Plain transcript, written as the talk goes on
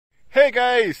Hey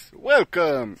guys,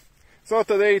 welcome! So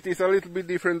today it is a little bit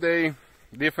different day,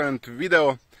 different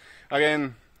video.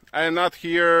 Again, I am not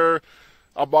here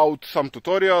about some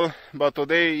tutorial, but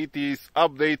today it is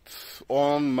updates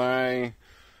on my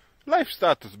life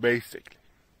status basically,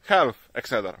 health,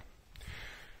 etc.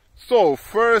 So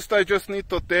first I just need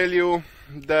to tell you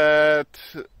that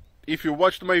if you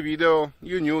watched my video,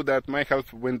 you knew that my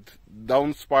health went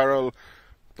down spiral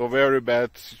to a very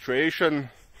bad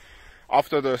situation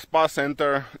after the spa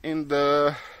center in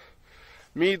the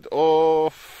mid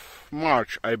of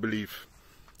March, I believe.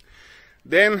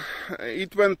 Then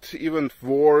it went even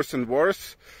worse and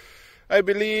worse. I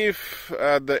believe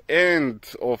at the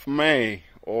end of May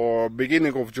or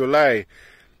beginning of July,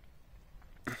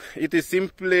 it is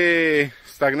simply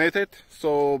stagnated.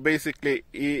 So basically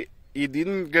it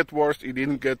didn't get worse, it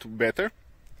didn't get better.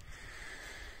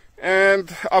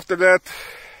 And after that,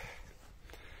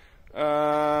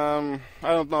 I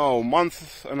don't know,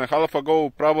 month and a half ago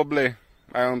probably,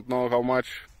 I don't know how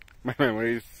much, my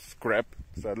memory is crap,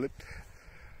 sadly,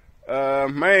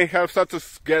 my health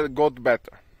status got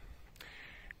better.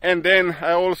 And then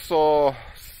I also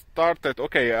started,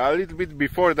 okay, a little bit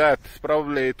before that,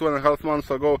 probably 2.5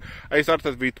 months ago, I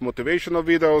started with motivational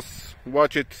videos,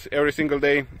 watch it every single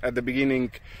day. At the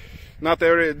beginning, not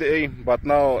every day, but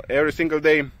now every single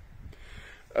day.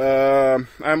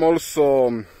 I'm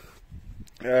also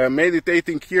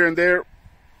meditating here and there,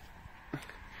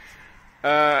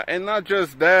 and not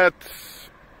just that,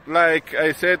 like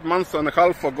I said months and a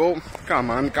half ago, come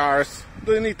on cars,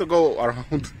 do you need to go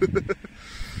around?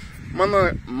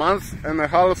 Months and a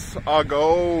half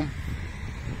ago,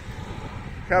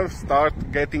 health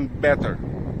started getting better.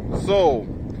 So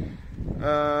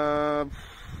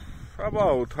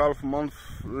about half a month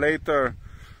later,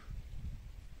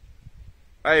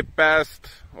 I passed,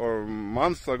 or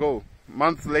month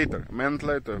later,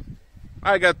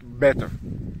 I got better.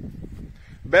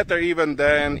 Better even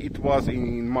than it was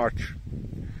in March.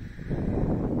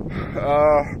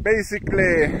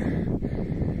 Basically,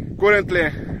 currently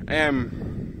I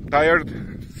am tired,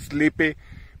 sleepy,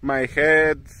 my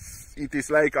head, it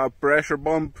is like a pressure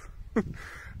bomb,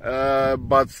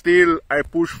 but still I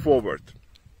push forward.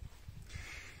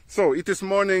 So it is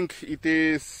morning, it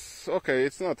is, okay,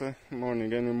 it's not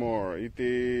morning anymore, it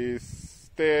is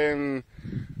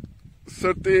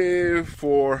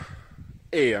 10:34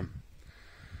 a.m.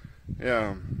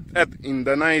 Yeah, in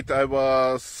the night I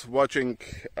was watching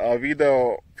a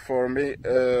video for me,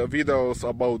 videos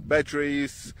about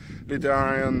batteries,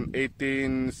 lithium-ion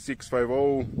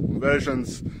 18650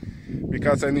 versions,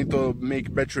 because I need to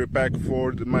make battery pack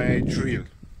for my drill.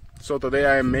 So today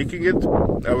I am making it.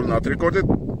 I will not record it.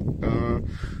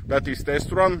 That is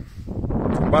test run.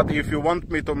 But if you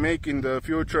want me to make in the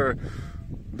future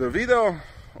the video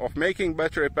of making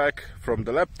battery pack from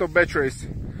the laptop batteries,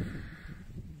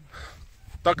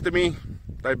 talk to me,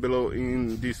 type below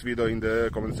in this video in the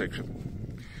comment section.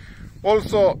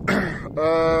 Also,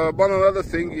 one another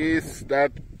thing is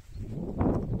that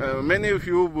many of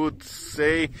you would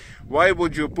say, why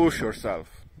would you push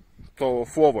yourself to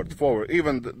forward,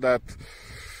 even that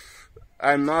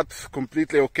I'm not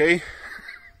completely okay.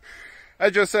 I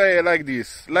just say like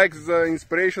this, like the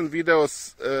inspiration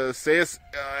videos says,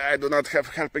 I do not have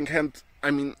helping hand, I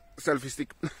mean selfie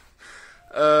stick.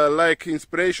 Like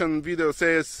inspiration video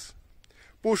says,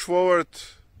 push forward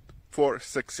for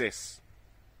success.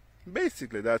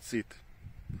 Basically that's it.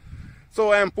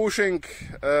 So I'm pushing,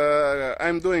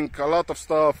 I'm doing a lot of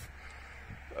stuff,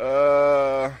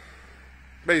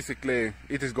 basically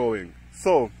it is going.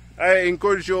 So I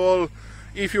encourage you all,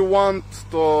 if you want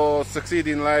to succeed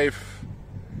in life,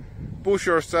 push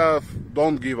yourself,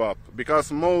 don't give up,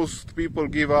 because most people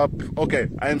give up. Okay,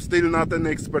 I'm still not an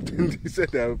expert in this,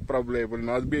 and I probably will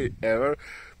not be ever,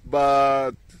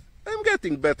 but I'm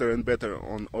getting better and better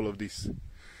on all of this.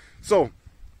 So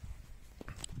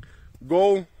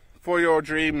go for your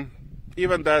dream,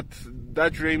 even that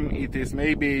dream, it is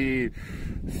maybe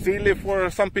silly for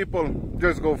some people,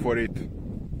 just go for it,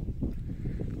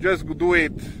 just do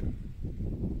it.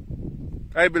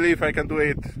 I believe I can do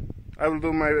it. I will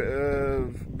do my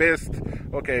best.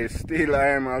 Okay, still I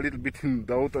am a little bit in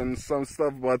doubt on some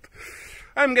stuff, but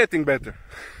I'm getting better.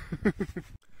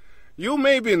 You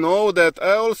maybe know that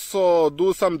I also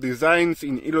do some designs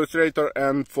in Illustrator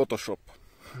and Photoshop,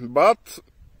 but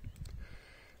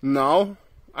now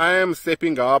I am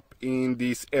stepping up in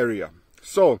this area.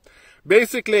 So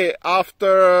basically,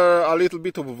 after a little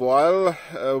bit of a while,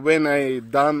 when I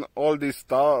done all this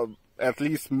stuff, at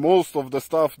least most of the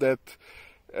stuff that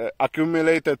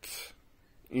accumulated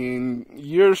in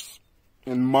years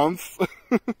and months,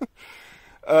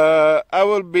 I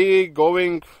will be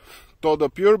going to the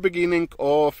pure beginning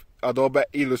of Adobe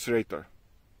Illustrator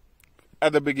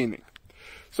at the beginning.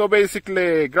 So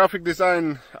basically, graphic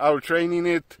design, I'll train in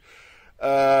it.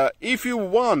 If you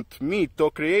want me to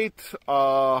create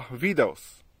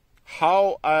videos,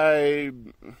 how I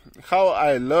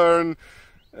learn,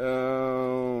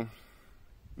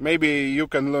 maybe you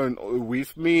can learn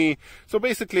with me. So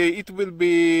basically, it would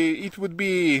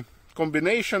be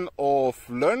combination of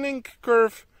learning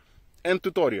curve and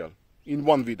tutorial in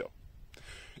one video.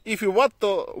 If you want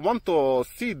to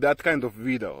see that kind of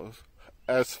videos,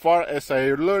 as far as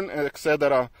I learn,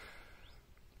 etc.,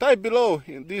 type below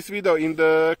in this video in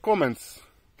the comments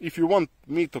if you want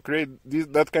me to create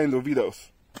that kind of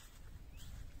videos.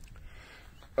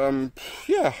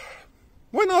 Yeah,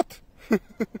 why not?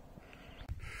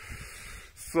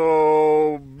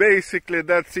 So basically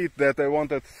that's it that I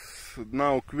wanted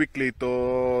now quickly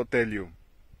to tell you.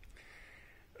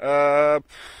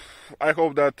 I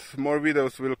hope that more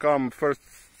videos will come. First,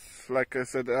 like I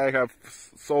said, I have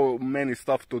so many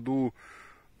stuff to do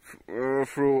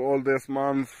through all these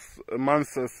months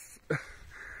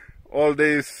all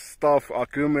this stuff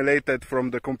accumulated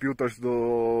from the computers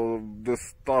to the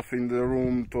stuff in the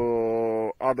room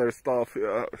to other stuff,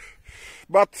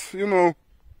 but you know,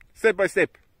 step by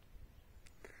step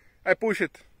I push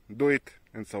it, do it,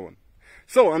 and so on.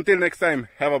 So until next time,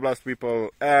 have a blast, people,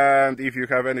 and if you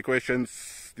have any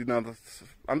questions, did not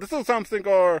understand something,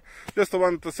 or just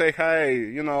want to say hi,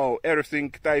 you know,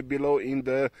 everything type below in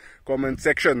the comment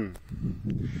section.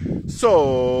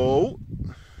 So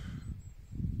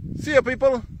see ya,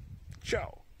 people.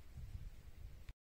 Ciao.